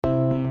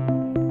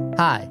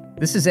Hi,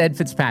 this is Ed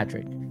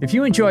Fitzpatrick. If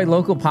you enjoy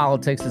local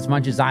politics as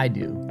much as I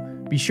do,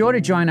 be sure to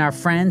join our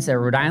friends at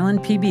Rhode Island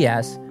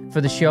PBS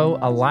for the show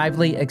A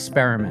Lively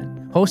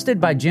Experiment. Hosted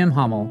by Jim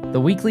Hummel, the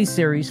weekly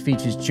series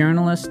features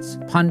journalists,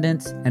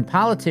 pundits, and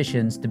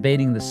politicians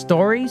debating the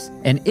stories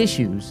and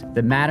issues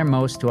that matter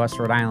most to us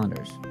Rhode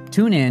Islanders.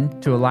 Tune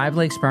in to A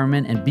Lively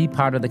Experiment and be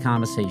part of the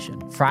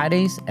conversation.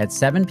 Fridays at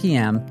 7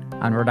 p.m.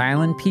 on Rhode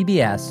Island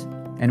PBS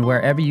and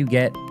wherever you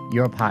get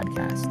your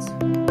podcasts.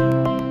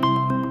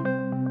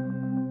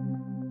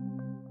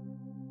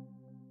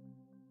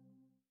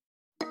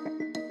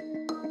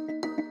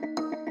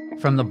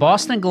 From the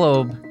Boston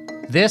Globe,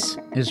 this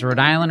is Rhode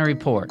Island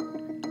Report.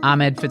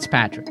 I'm Ed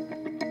Fitzpatrick.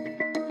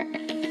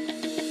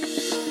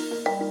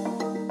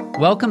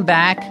 Welcome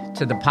back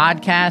to the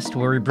podcast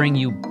where we bring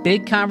you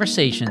big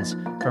conversations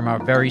from our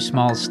very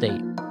small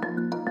state.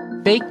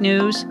 Fake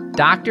news,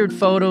 doctored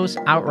photos,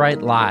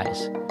 outright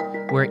lies.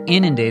 We're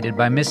inundated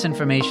by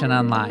misinformation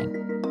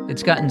online.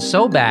 It's gotten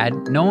so bad,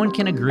 no one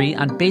can agree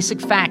on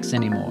basic facts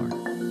anymore.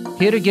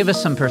 Here to give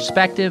us some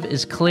perspective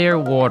is Claire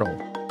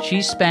Wardle.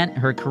 She spent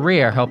her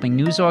career helping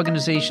news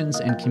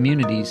organizations and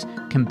communities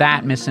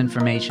combat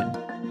misinformation.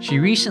 She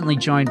recently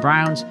joined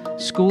Brown's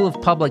School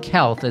of Public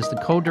Health as the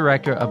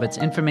co-director of its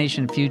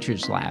Information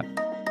Futures Lab.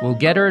 We'll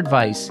get her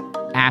advice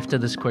after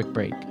this quick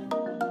break.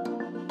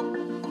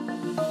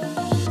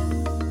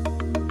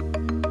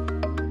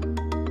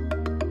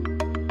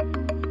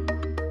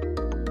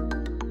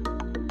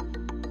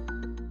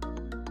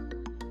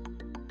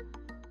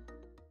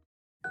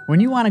 When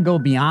you want to go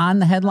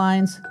beyond the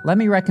headlines, let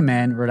me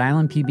recommend Rhode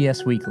Island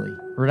PBS Weekly.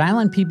 Rhode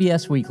Island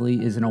PBS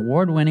Weekly is an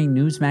award-winning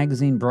news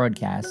magazine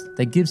broadcast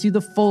that gives you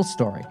the full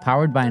story,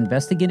 powered by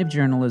investigative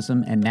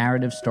journalism and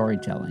narrative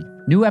storytelling.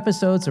 New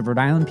episodes of Rhode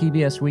Island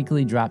PBS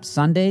Weekly drop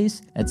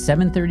Sundays at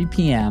 7:30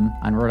 p.m.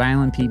 on Rhode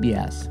Island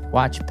PBS.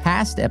 Watch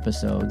past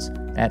episodes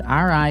at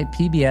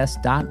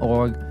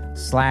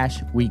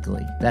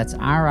ripbs.org/weekly. That's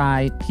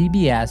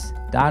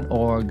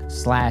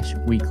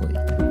ripbs.org/weekly.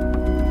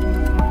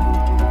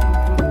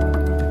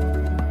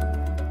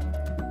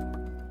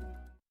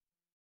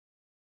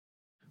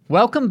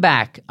 Welcome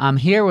back. I'm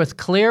here with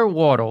Claire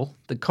Wardle,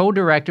 the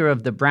co-director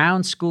of the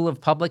Brown School of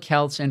Public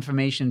Health's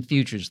Information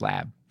Futures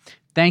Lab.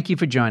 Thank you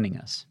for joining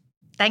us.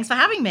 Thanks for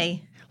having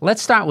me.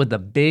 Let's start with the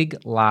big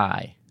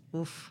lie.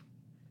 Oof.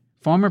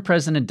 Former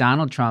President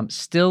Donald Trump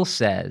still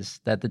says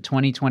that the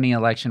 2020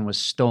 election was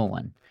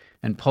stolen,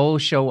 and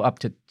polls show up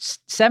to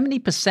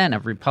 70%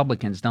 of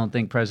Republicans don't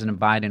think President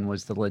Biden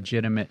was the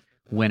legitimate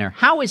winner.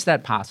 How is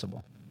that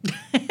possible?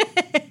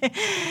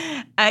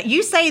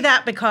 You say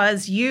that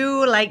because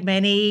you, like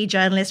many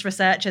journalists,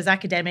 researchers,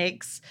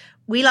 academics,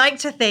 we like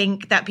to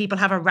think that people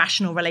have a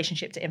rational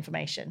relationship to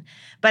information.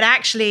 But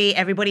actually,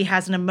 everybody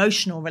has an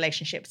emotional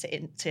relationship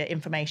to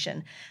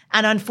information.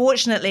 And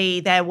unfortunately,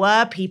 there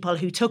were people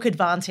who took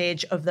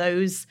advantage of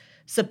those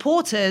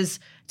supporters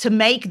to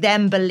make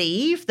them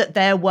believe that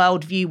their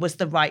worldview was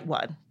the right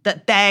one,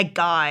 that their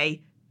guy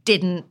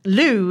didn't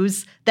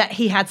lose, that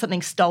he had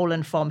something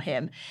stolen from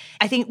him.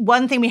 I think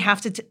one thing we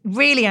have to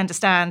really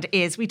understand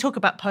is we talk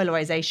about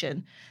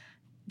polarization.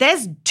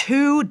 There's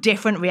two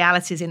different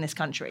realities in this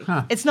country.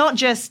 It's not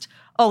just,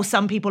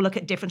 some people look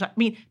at different. I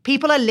mean,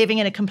 people are living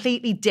in a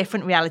completely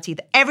different reality.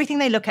 That everything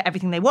they look at,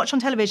 everything they watch on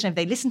television, if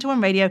they listen to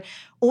on radio,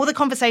 all the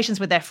conversations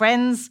with their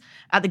friends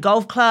at the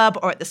golf club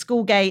or at the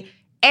school gate,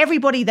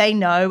 everybody they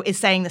know is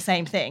saying the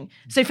same thing.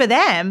 So for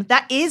them,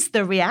 that is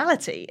the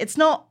reality. It's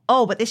not,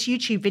 but this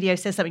YouTube video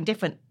says something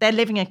different. They're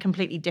living a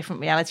completely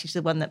different reality to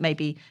the one that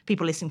maybe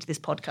people listening to this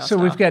podcast So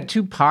are. We've got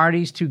two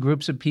parties, two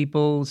groups of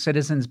people,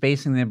 citizens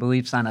basing their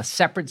beliefs on a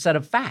separate set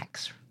of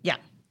facts. Yeah.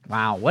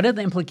 Wow. What are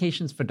the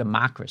implications for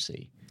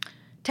democracy?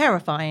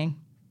 Terrifying.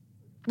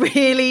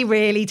 Really,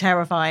 really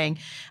terrifying.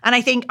 And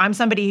I think I'm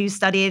somebody who's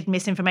studied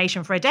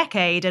misinformation for a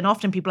decade, and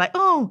often people are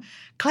like,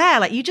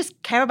 Claire, you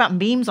just care about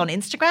memes on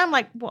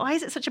Instagram? Why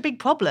is it such a big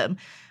problem?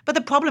 But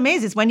the problem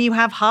is when you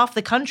have half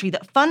the country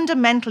that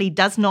fundamentally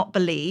does not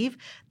believe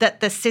that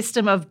the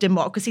system of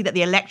democracy, that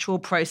the electoral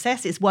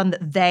process is one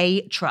that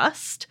they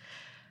trust.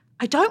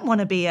 I don't want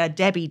to be a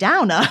Debbie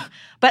Downer,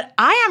 but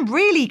I am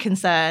really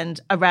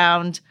concerned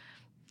around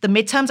the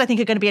midterms. I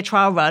think are going to be a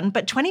trial run,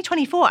 but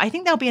 2024, I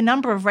think there'll be a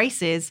number of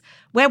races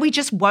where we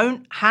just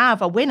won't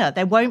have a winner.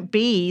 There won't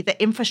be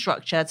the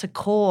infrastructure to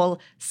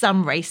call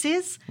some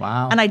races.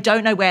 Wow. And I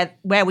don't know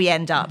where we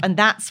end up. And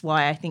that's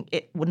why I think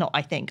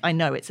I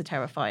know it's a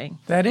terrifying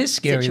That is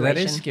scary. situation. That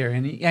is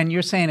scary. And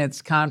you're saying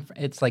it's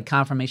like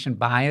confirmation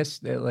bias.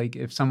 That like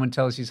if someone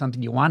tells you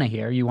something you want to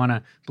hear, you want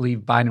to believe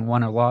Biden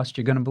won or lost,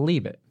 you're going to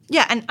believe it.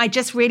 Yeah, and I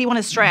just really want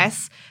to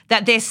stress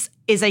that this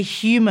is a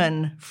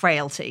human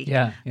frailty.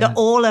 Yeah. That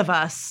all of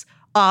us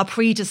are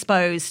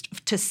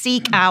predisposed to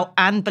seek out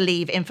and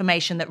believe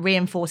information that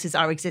reinforces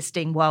our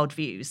existing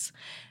worldviews.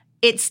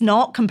 It's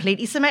not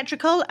completely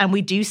symmetrical, and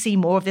we do see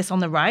more of this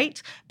on the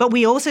right, but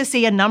we also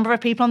see a number of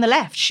people on the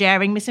left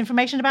sharing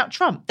misinformation about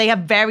Trump. They have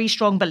very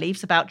strong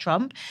beliefs about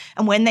Trump,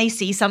 and when they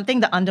see something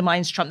that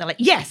undermines Trump, they're like,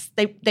 yes,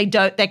 they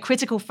don't, their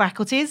critical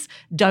faculties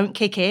don't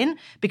kick in,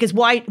 because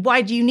why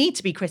do you need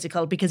to be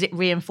critical? Because it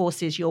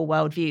reinforces your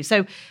worldview.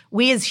 So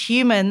we as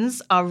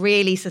humans are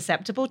really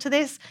susceptible to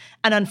this,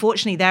 and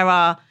unfortunately there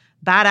are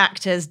bad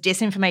actors,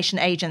 disinformation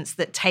agents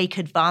that take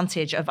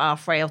advantage of our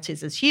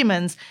frailties as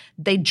humans.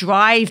 They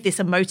drive this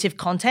emotive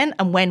content.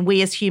 And when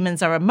we as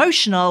humans are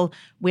emotional,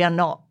 we are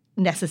not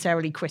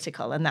necessarily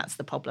critical. And that's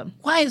the problem.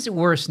 Why is it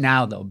worse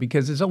now, though?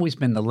 Because there's always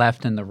been the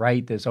left and the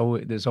right. There's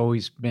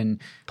always been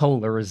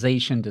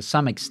polarization to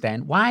some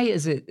extent. Why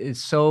is it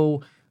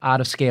so out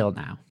of scale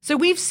now? So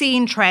we've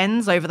seen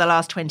trends over the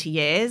last 20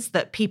 years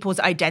that people's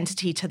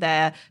identity to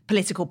their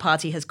political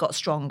party has got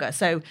stronger.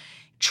 So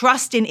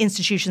trust in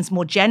institutions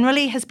more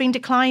generally has been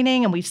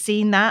declining, and we've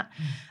seen that.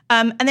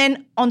 And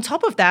then on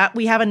top of that,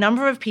 we have a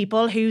number of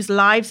people whose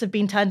lives have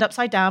been turned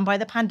upside down by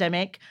the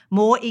pandemic,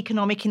 more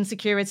economic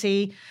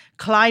insecurity,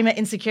 climate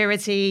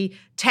insecurity,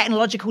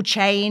 technological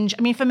change.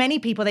 I mean, for many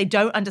people, they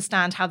don't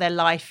understand how their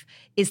life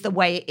is the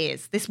way it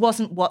is. This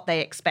wasn't what they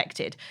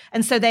expected.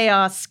 And so they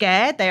are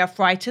scared, they are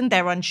frightened,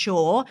 they're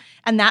unsure,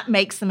 and that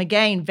makes them,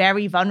 again,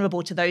 very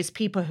vulnerable to those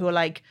people who are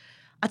like,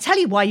 I'll tell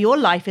you why your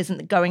life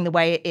isn't going the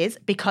way it is,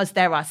 because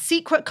there are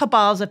secret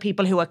cabals of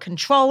people who are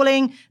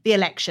controlling the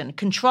election,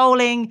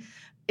 controlling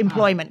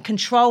employment,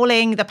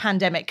 controlling the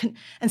pandemic.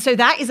 And so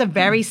that is a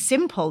very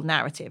simple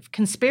narrative.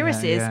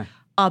 Conspiracies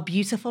are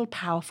beautiful,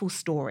 powerful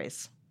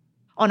stories.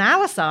 On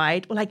our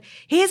side, we're like,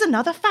 here's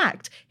another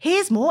fact.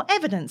 Here's more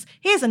evidence.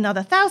 Here's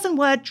another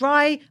 1,000-word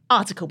dry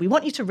article we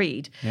want you to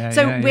read.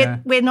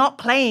 We're not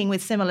playing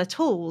with similar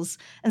tools.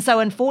 And so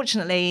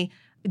unfortunately,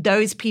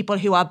 those people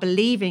who are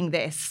believing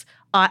this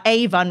are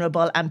A,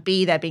 vulnerable, and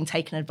B, they're being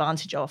taken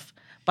advantage of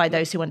by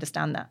those who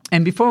understand that.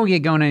 And before we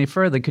get going any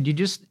further, could you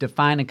just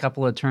define a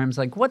couple of terms?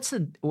 Like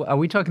are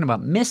we talking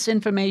about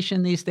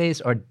misinformation these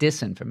days or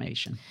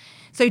disinformation?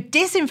 So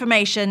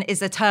disinformation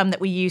is a term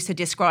that we use to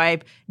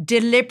describe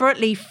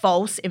deliberately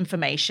false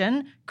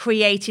information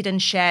created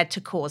and shared to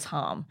cause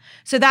harm.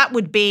 So that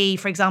would be,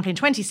 for example, in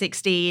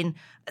 2016,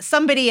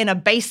 somebody in a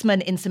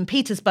basement in St.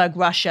 Petersburg,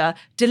 Russia,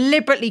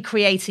 deliberately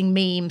creating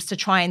memes to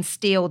try and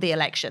steal the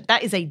election.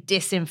 That is a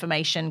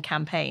disinformation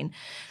campaign.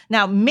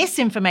 Now,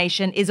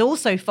 misinformation is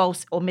also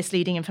false or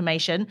misleading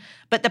information,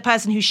 but the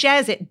person who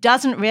shares it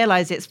doesn't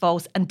realize it's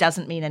false and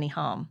doesn't mean any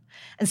harm.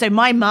 And so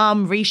my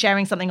mom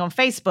resharing something on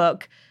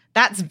Facebook,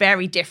 that's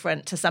very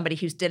different to somebody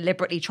who's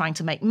deliberately trying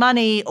to make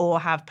money or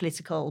have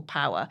political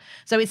power.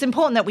 So it's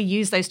important that we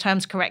use those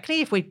terms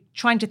correctly. If we're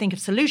trying to think of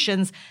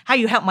solutions, how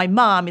you help my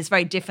mom is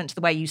very different to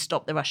the way you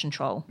stop the Russian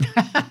troll.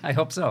 I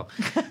hope so.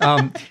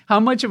 How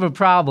much of a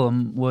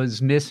problem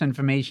was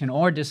misinformation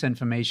or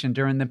disinformation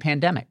during the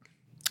pandemic?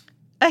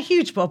 A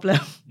huge problem,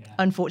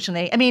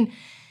 unfortunately. I mean,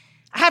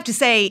 I have to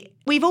say,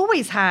 we've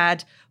always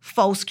had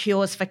false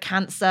cures for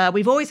cancer.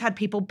 We've always had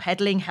people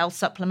peddling health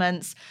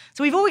supplements.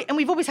 So we've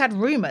always had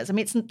rumors. I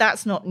mean,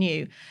 that's not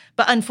new.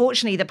 But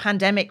unfortunately, the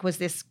pandemic was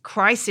this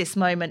crisis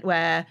moment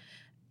where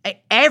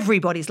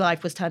everybody's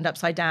life was turned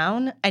upside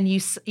down, and you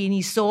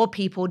saw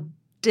people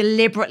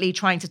deliberately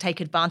trying to take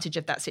advantage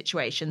of that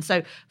situation.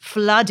 So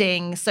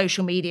flooding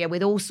social media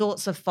with all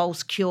sorts of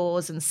false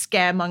cures and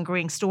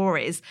scaremongering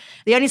stories.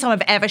 The only time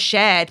I've ever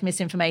shared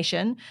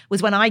misinformation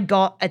was when I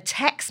got a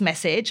text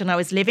message, and I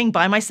was living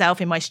by myself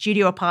in my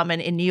studio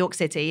apartment in New York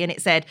City, and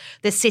it said,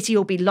 the city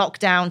will be locked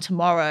down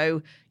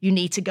tomorrow. You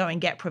need to go and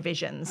get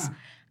provisions.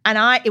 And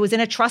it was in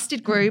a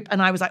trusted group,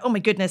 and I was like, oh my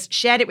goodness,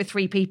 shared it with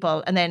 3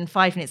 people. And then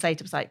 5 minutes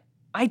later, it was like,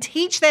 I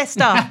teach their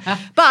stuff.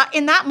 But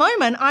in that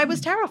moment, I was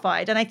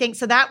terrified. And I think,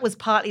 so that was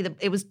partly,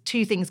 it was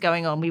 2 things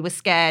going on. We were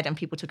scared and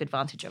people took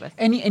advantage of it.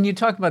 And you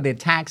talk about the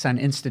attacks on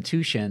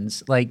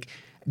institutions. Like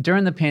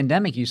during the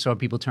pandemic, you saw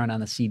people turn on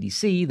the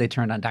CDC, they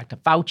turned on Dr.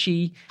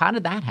 Fauci. How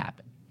did that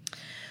happen?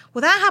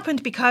 Well, that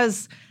happened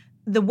because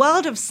the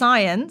world of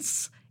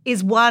science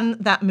is one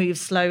that moves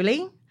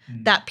slowly,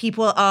 that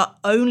people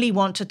only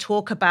want to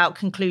talk about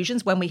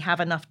conclusions when we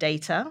have enough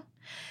data.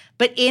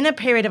 But in a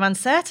period of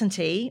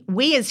uncertainty,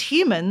 we as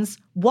humans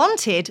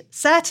wanted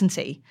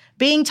certainty.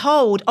 Being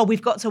told, oh,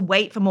 we've got to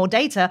wait for more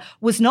data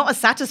was not as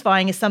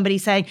satisfying as somebody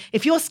saying,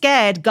 if you're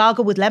scared,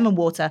 gargle with lemon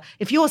water.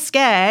 If you're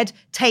scared,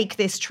 take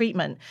this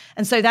treatment.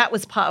 And so that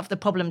was part of the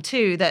problem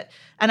too,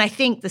 and I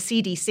think the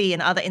CDC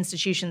and other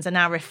institutions are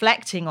now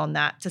reflecting on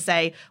that to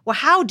say, well,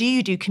 how do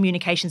you do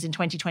communications in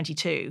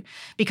 2022?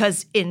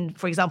 Because in,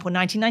 for example,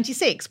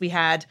 1996, we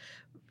had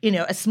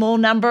a small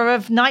number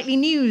of nightly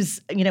news.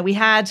 We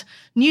had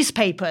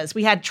newspapers,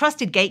 we had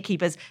trusted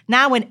gatekeepers.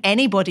 Now when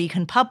anybody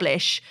can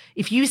publish,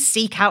 if you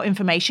seek out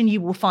information,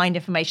 you will find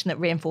information that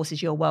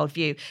reinforces your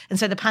worldview. And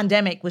so the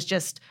pandemic was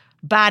just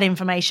bad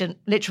information,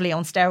 literally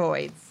on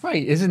steroids.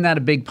 Right. Isn't that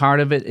a big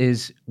part of it?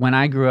 Is when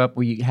I grew up,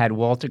 we had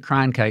Walter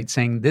Cronkite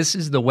saying, this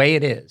is the way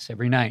it is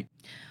every night.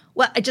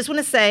 Well, I just want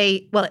to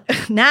say,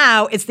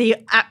 now it's the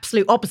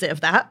absolute opposite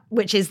of that,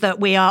 which is that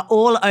we are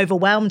all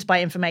overwhelmed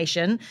by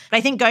information. But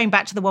I think going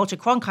back to the Walter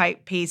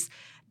Cronkite piece,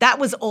 that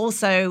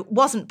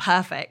wasn't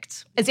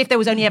perfect, as if there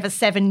was only ever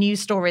 7 news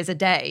stories a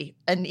day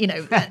and,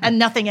 and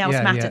nothing else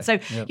mattered. So,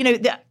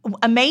 the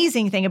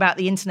amazing thing about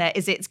the internet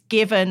is it's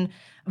given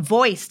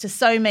voice to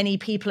so many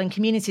people and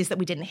communities that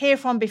we didn't hear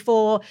from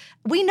before.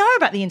 We know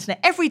about the internet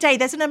every day.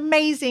 There's an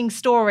amazing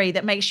story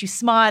that makes you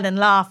smile and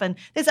laugh, and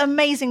there's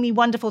amazingly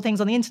wonderful things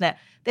on the internet.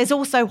 There's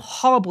also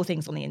horrible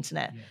things on the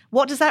internet. Yeah.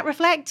 What does that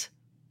reflect?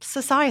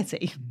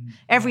 Society. Mm-hmm.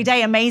 Every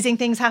day, amazing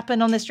things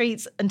happen on the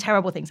streets and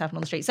terrible things happen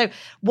on the streets. So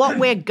what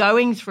we're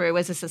going through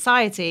as a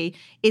society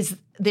is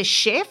this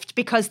shift,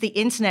 because the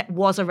internet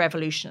was a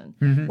revolution.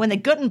 Mm-hmm. When the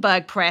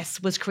Gutenberg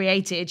press was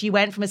created, you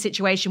went from a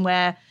situation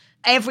where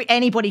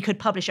anybody could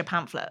publish a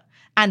pamphlet,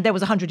 and there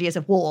was 100 years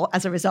of war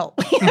as a result.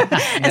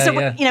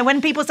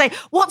 When people say,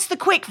 what's the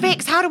quick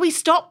fix? How do we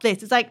stop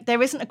this? It's like,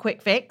 there isn't a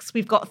quick fix.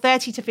 We've got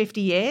 30 to 50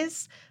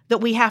 years that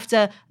we have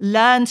to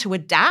learn to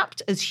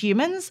adapt as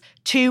humans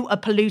to a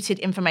polluted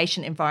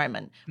information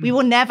environment. Mm. We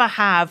will never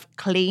have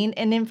clean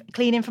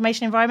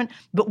information environment,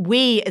 but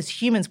we as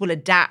humans will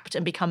adapt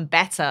and become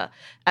better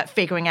at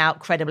figuring out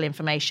credible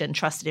information,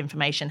 trusted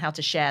information, how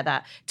to share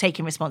that,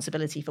 taking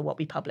responsibility for what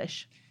we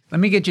publish. Let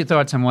me get your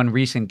thoughts on one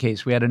recent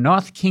case. We had a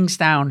North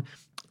Kingstown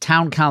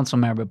town council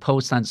member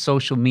post on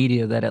social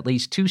media that at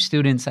least 2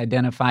 students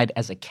identified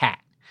as a cat,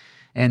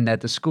 and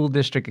that the school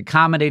district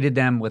accommodated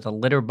them with a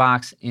litter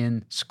box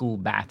in school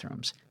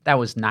bathrooms. That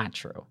was not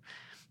true.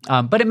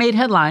 But it made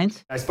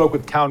headlines. I spoke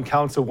with town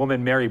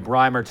councilwoman Mary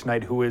Breimer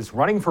tonight, who is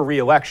running for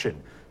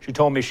re-election. She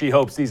told me she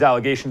hopes these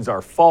allegations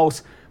are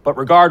false, but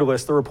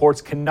regardless, the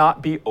reports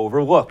cannot be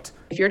overlooked.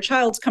 If your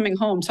child's coming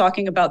home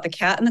talking about the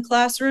cat in the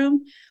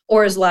classroom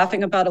or is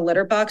laughing about a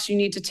litter box, you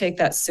need to take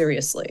that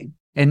seriously.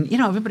 And,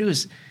 everybody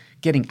was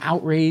getting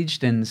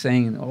outraged and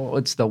saying,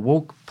 it's the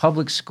woke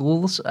public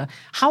schools.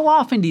 How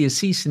often do you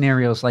see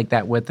scenarios like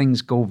that where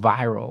things go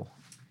viral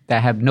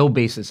that have no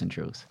basis in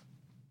truth?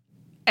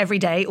 Every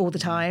day, all the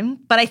time.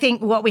 But I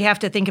think what we have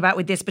to think about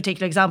with this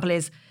particular example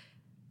is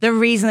the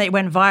reason that it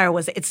went viral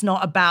was it's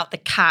not about the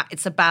cat,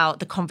 it's about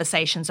the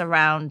conversations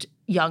around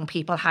young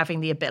people having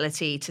the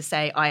ability to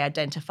say, I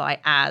identify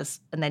as,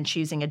 and then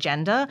choosing a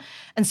gender.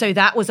 And so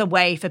that was a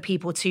way for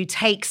people to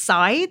take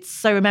sides.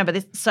 So remember,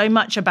 so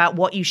much about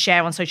what you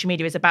share on social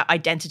media is about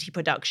identity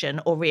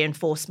production or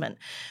reinforcement.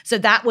 So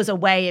that was a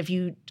way of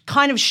you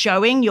kind of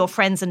showing your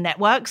friends and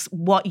networks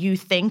what you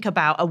think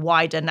about a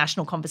wider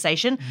national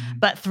conversation,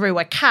 but through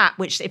a cat,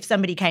 which if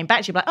somebody came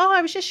back to you, like,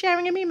 I was just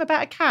sharing a meme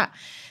about a cat.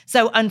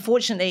 So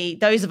unfortunately,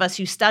 those of us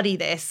who study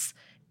this,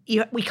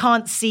 we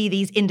can't see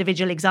these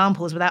individual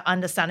examples without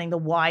understanding the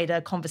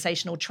wider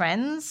conversational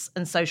trends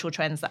and social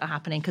trends that are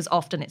happening, because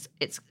often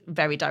it's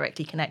very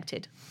directly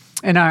connected.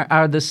 And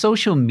are the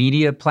social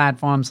media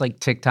platforms like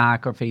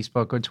TikTok or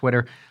Facebook or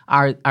Twitter,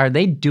 are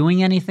they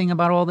doing anything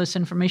about all this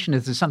information?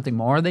 Is there something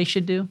more they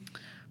should do?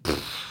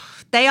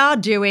 They are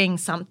doing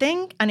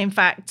something. And in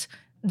fact,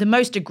 the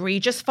most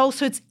egregious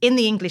falsehoods in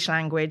the English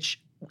language,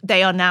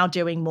 they are now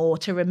doing more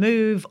to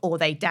remove, or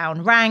they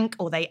downrank,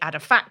 or they add a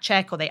fact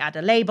check, or they add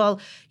a label.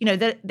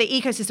 The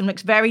ecosystem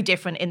looks very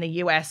different in the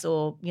US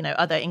or,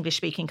 other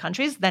English-speaking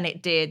countries than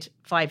it did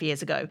 5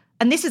 years ago.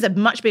 And this is a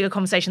much bigger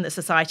conversation that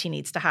society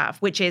needs to have,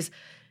 which is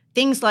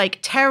things like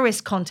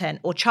terrorist content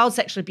or child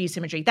sexual abuse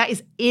imagery. That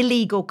is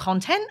illegal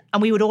content,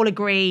 and we would all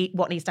agree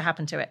what needs to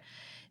happen to it.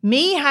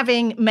 Me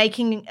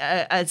making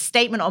a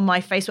statement on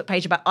my Facebook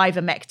page about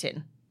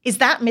ivermectin, is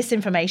that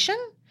misinformation?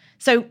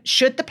 So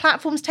should the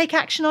platforms take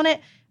action on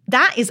it?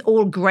 That is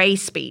all gray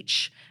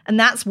speech. And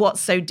that's what's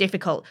so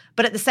difficult.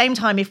 But at the same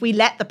time, if we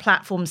let the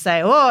platform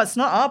say, it's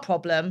not our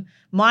problem,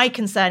 my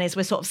concern is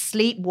we're sort of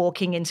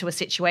sleepwalking into a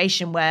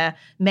situation where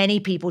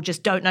many people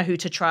just don't know who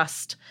to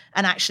trust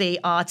and actually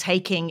are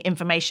taking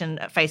information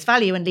at face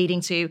value and leading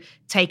to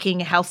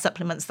taking health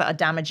supplements that are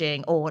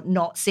damaging, or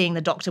not seeing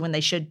the doctor when they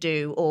should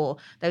do, or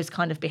those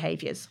kind of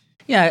behaviors.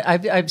 Yeah,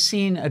 I've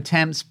seen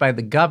attempts by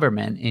the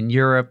government in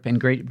Europe and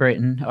Great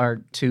Britain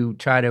to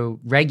try to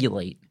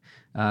regulate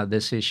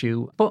this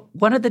issue. But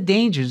what are the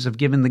dangers of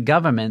giving the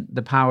government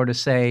the power to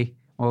say,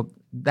 well,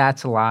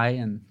 that's a lie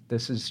and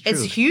this is true?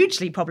 It's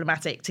hugely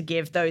problematic to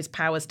give those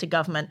powers to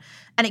government.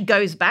 And it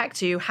goes back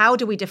to, how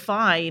do we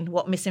define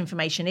what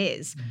misinformation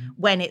is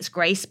when it's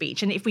grey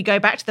speech? And if we go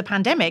back to the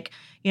pandemic,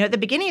 at the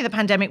beginning of the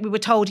pandemic, we were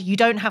told you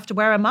don't have to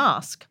wear a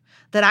mask,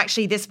 that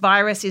actually this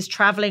virus is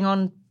traveling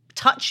on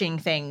touching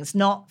things,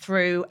 not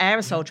through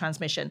aerosol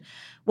transmission.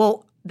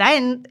 Well,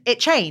 then it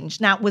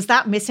changed. Now, was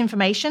that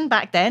misinformation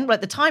back then? Well,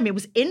 at the time, it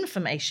was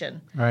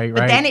information. Right.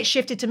 But then it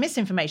shifted to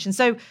misinformation.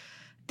 So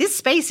this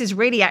space is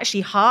really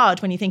actually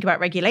hard when you think about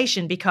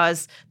regulation,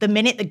 because the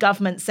minute the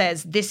government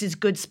says this is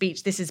good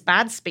speech, this is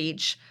bad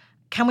speech,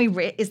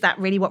 is that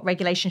really what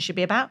regulation should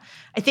be about?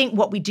 I think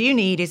what we do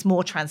need is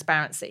more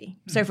transparency.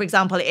 So, for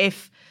example,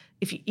 if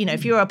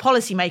you're a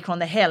policymaker on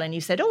the Hill and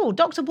you said,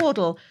 Dr.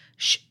 Wardle,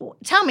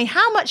 tell me,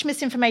 how much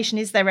misinformation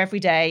is there every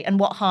day and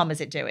what harm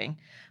is it doing?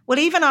 Well,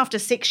 even after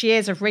 6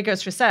 years of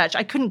rigorous research,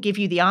 I couldn't give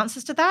you the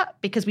answers to that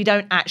because we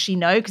don't actually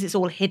know because it's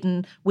all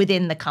hidden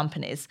within the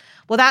companies.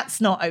 Well,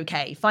 that's not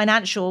okay.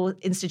 Financial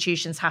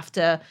institutions have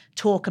to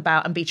talk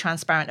about and be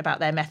transparent about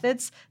their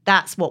methods.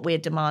 That's what we're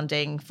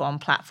demanding from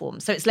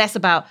platforms. So it's less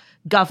about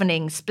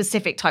governing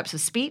specific types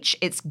of speech.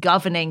 It's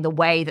governing the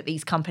way that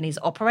these companies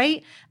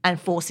operate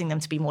and forcing them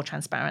to be more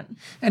transparent.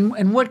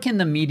 And what can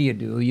the media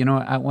do? You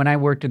know, when I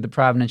worked at the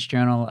Providence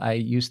Journal, I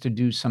used to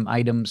do some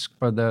items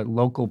for the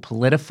local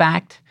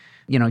PolitiFact,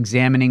 you know,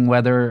 examining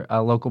whether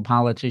a local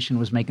politician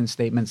was making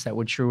statements that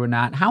were true or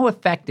not. How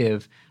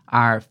effective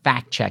are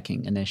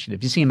fact-checking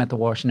initiatives? You see them at the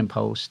Washington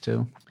Post,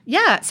 too?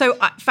 Yeah, so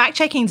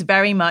fact-checking is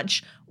very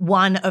much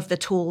one of the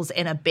tools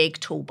in a big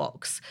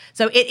toolbox.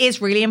 So it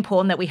is really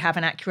important that we have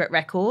an accurate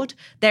record.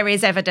 There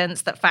is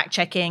evidence that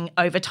fact-checking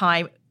over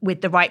time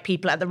with the right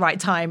people at the right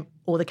time,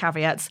 all the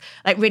caveats,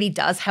 like really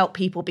does help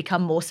people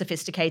become more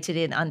sophisticated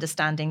in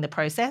understanding the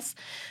process.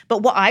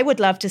 But what I would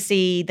love to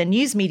see the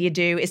news media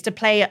do is to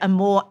play a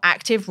more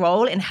active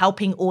role in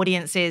helping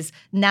audiences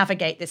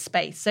navigate this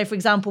space. So for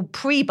example,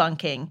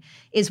 pre-bunking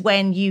is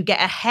when you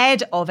get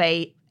ahead of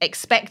a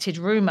expected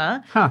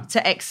rumor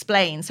to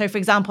explain. So for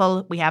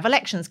example, we have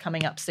elections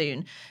coming up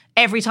soon.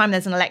 Every time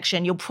there's an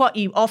election, you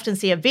often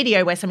see a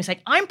video where somebody's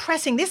like, I'm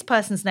pressing this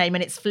person's name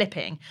and it's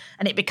flipping.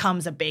 And it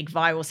becomes a big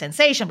viral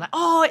sensation. Like,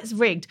 oh, it's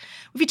rigged.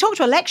 If you talk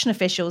to election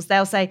officials,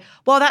 they'll say,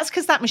 well, that's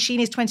because that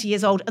machine is 20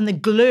 years old and the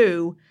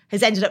glue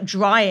has ended up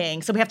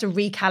drying. So we have to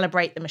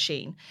recalibrate the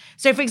machine.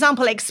 So for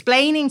example,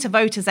 explaining to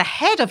voters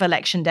ahead of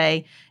election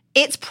day,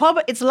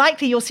 it's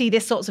likely you'll see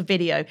this sorts of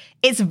video.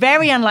 It's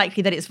very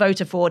unlikely that it's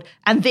voter fraud,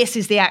 and this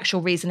is the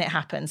actual reason it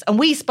happens. And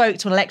we spoke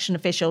to an election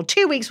official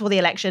 2 weeks before the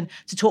election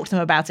to talk to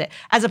them about it,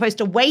 as opposed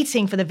to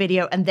waiting for the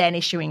video and then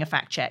issuing a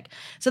fact check.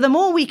 So the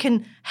more we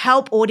can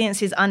help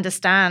audiences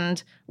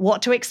understand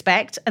what to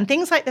expect and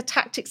things like the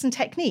tactics and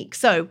techniques.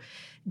 So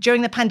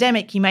during the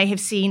pandemic, you may have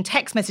seen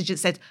text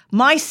messages that said,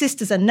 my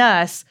sister's a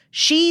nurse,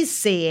 she's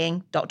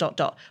seeing ...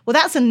 Well,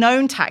 that's a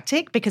known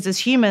tactic because as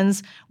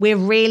humans, we're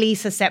really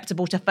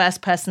susceptible to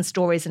first-person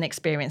stories and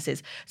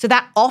experiences. So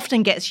that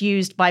often gets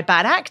used by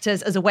bad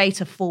actors as a way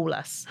to fool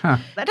us.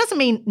 That doesn't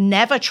mean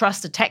never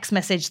trust a text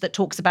message that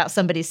talks about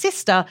somebody's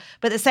sister,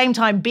 but at the same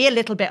time, be a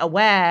little bit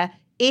aware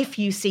if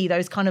you see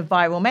those kind of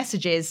viral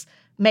messages.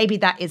 Maybe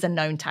that is a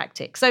known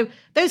tactic. So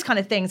those kind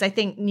of things, I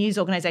think news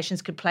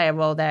organizations could play a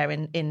role there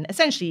in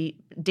essentially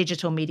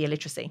digital media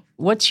literacy.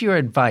 What's your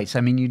advice?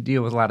 I mean, you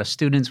deal with a lot of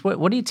students.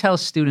 What do you tell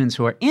students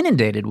who are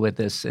inundated with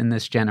this in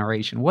this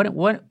generation?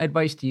 What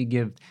advice do you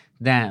give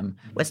them?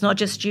 Well, it's not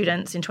just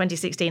students. In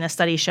 2016, a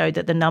study showed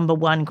that the number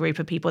one group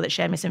of people that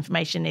share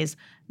misinformation is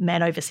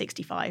men over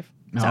 65.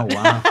 Oh,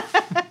 wow.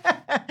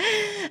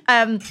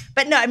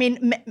 But no, I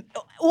mean,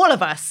 all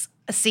of us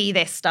see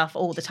this stuff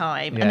all the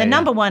time. And the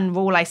number one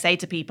rule I say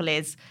to people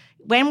is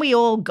when we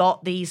all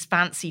got these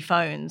fancy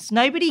phones,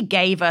 nobody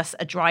gave us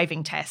a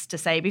driving test to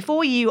say,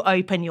 before you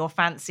open your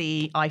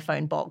fancy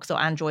iPhone box or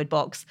Android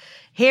box,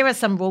 here are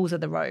some rules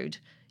of the road.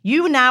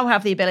 You now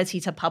have the ability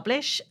to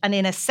publish, and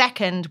in a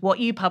second, what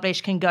you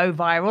publish can go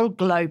viral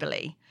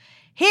globally.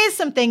 Here's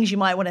some things you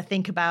might want to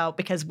think about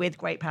because with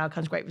great power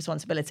comes great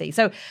responsibility.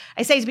 So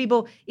I say to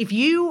people, if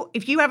you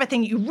have a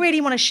thing you really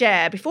want to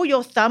share, before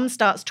your thumb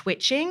starts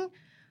twitching,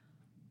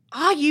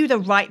 are you the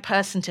right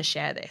person to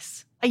share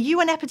this? Are you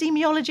an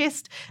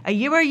epidemiologist? Are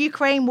you a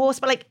Ukraine war?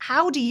 But like,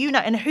 how do you know?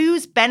 And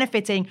who's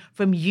benefiting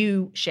from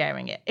you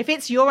sharing it? If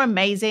it's your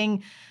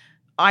amazing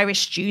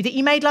Irish stew that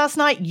you made last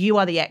night, you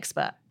are the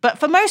expert. But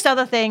for most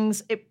other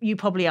things, you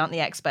probably aren't the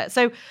expert.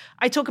 So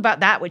I talk about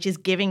that, which is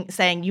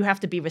saying you have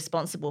to be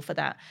responsible for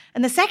that.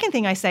 And the second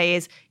thing I say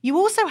is you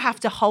also have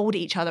to hold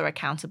each other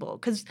accountable,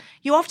 because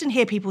you often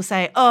hear people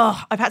say,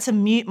 oh, I've had to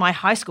mute my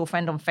high school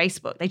friend on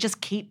Facebook. They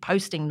just keep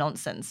posting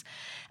nonsense.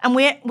 And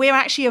we're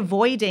actually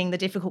avoiding the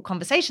difficult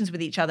conversations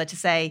with each other to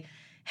say,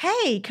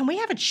 hey, can we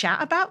have a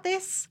chat about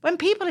this? When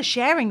people are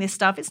sharing this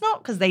stuff, it's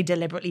not because they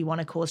deliberately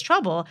want to cause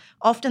trouble.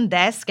 Often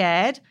they're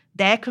scared,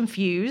 they're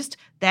confused,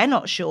 they're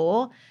not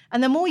sure.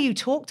 And the more you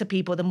talk to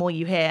people, the more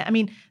you hear. I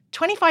mean,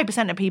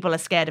 25% of people are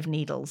scared of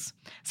needles.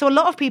 So a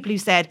lot of people who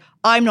said,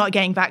 I'm not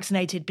getting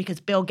vaccinated because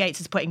Bill Gates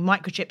is putting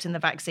microchips in the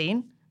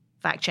vaccine.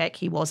 Fact check,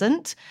 he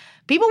wasn't.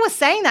 People were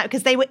saying that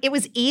because it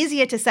was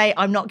easier to say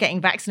I'm not getting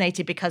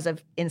vaccinated because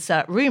of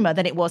insert rumor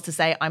than it was to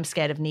say I'm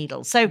scared of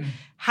needles. So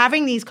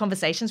having these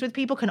conversations with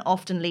people can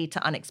often lead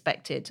to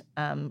unexpected,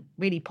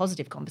 really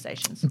positive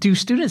conversations. Do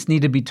students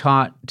need to be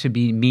taught to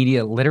be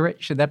media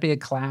literate? Should that be a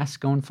class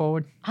going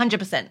forward?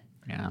 100%.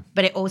 Yeah.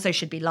 But it also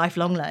should be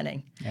lifelong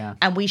learning. Yeah.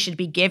 And we should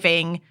be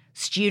giving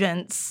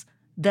students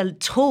the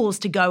tools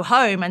to go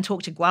home and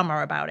talk to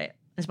grandma about it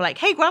It's like,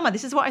 hey, Grandma,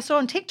 this is what I saw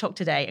on TikTok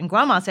today. And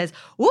Grandma says,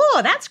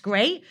 oh, that's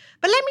great.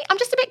 But I'm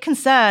just a bit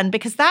concerned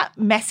because that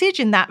message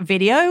in that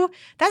video,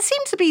 that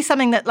seems to be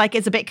something that like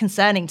is a bit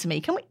concerning to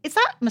me. Is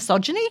that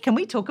misogyny? Can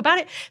we talk about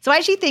it? So I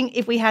actually think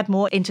if we had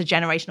more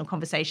intergenerational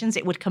conversations,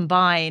 it would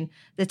combine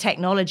the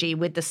technology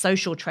with the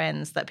social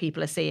trends that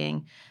people are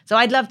seeing. So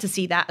I'd love to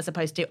see that as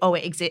opposed to,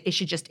 it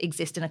should just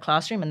exist in a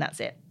classroom and that's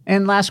it.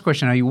 And last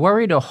question, are you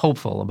worried or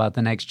hopeful about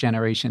the next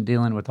generation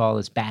dealing with all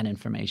this bad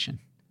information?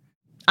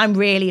 I'm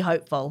really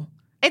hopeful.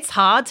 It's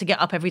hard to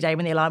get up every day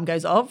when the alarm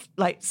goes off,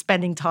 like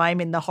spending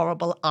time in the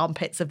horrible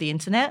armpits of the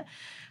internet.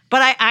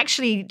 But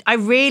I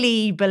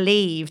really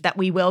believe that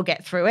we will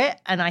get through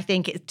it. And I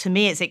think to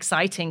me, it's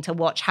exciting to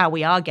watch how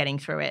we are getting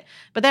through it.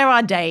 But there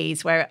are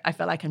days where I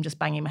feel like I'm just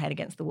banging my head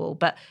against the wall.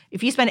 But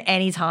if you spend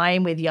any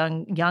time with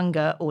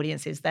younger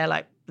audiences,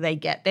 they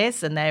get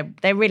this and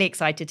they're really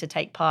excited to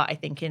take part, I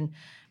think, in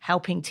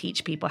helping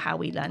teach people how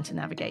we learn to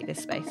navigate this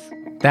space.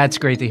 That's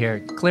great to hear.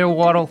 Claire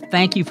Wardle,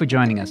 thank you for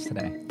joining us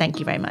today. Thank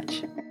you very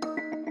much.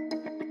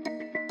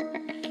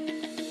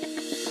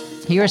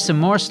 Here are some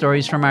more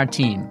stories from our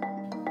team.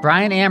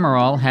 Brian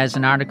Amaral has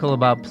an article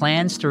about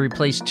plans to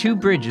replace 2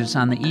 bridges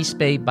on the East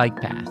Bay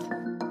bike path.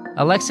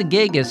 Alexa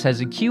Gagas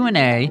has a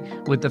Q&A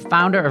with the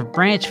founder of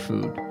Branch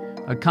Food,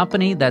 a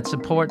company that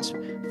supports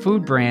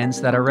food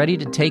brands that are ready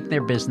to take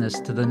their business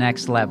to the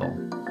next level.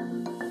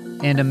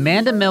 And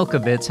Amanda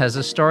Milkovitz has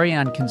a story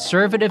on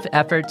conservative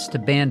efforts to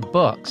ban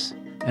books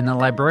and the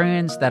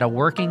librarians that are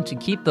working to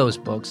keep those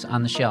books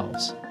on the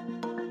shelves.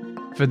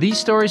 For these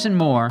stories and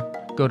more,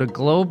 go to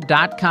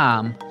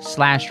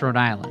globe.com/Rhode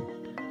Island.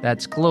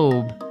 That's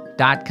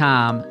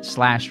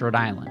globe.com/Rhode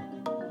Island.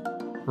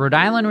 Rhode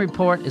Island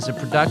Report is a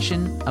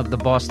production of the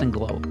Boston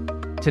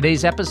Globe.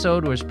 Today's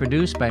episode was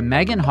produced by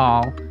Megan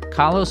Hall,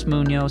 Carlos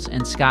Munoz,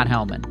 and Scott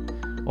Hellman.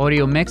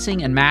 Audio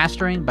mixing and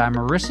mastering by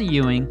Marissa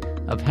Ewing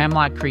of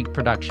Hemlock Creek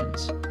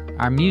Productions.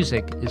 Our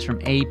music is from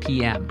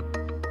APM.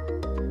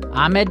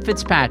 I'm Ed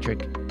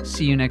Fitzpatrick.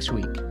 See you next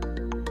week.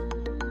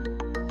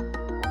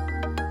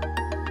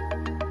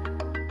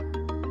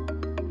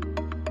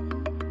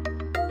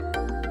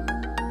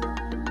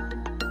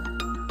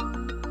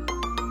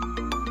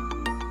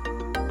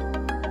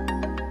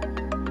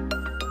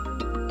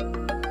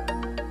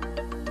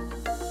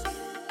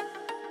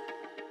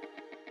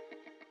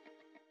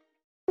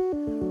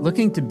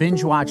 Looking to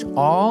binge watch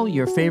all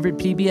your favorite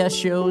PBS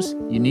shows?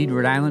 You need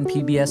Rhode Island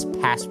PBS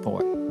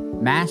Passport,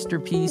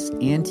 Masterpiece,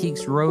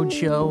 Antiques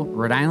Roadshow,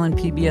 Rhode Island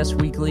PBS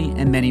Weekly,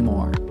 and many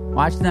more.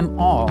 Watch them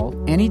all,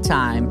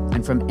 anytime,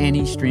 and from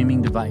any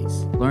streaming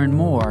device. Learn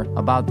more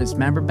about this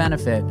member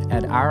benefit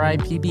at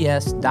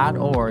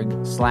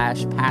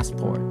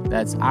ripbs.org/passport.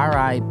 That's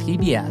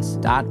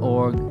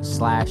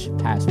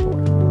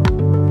ripbs.org/passport.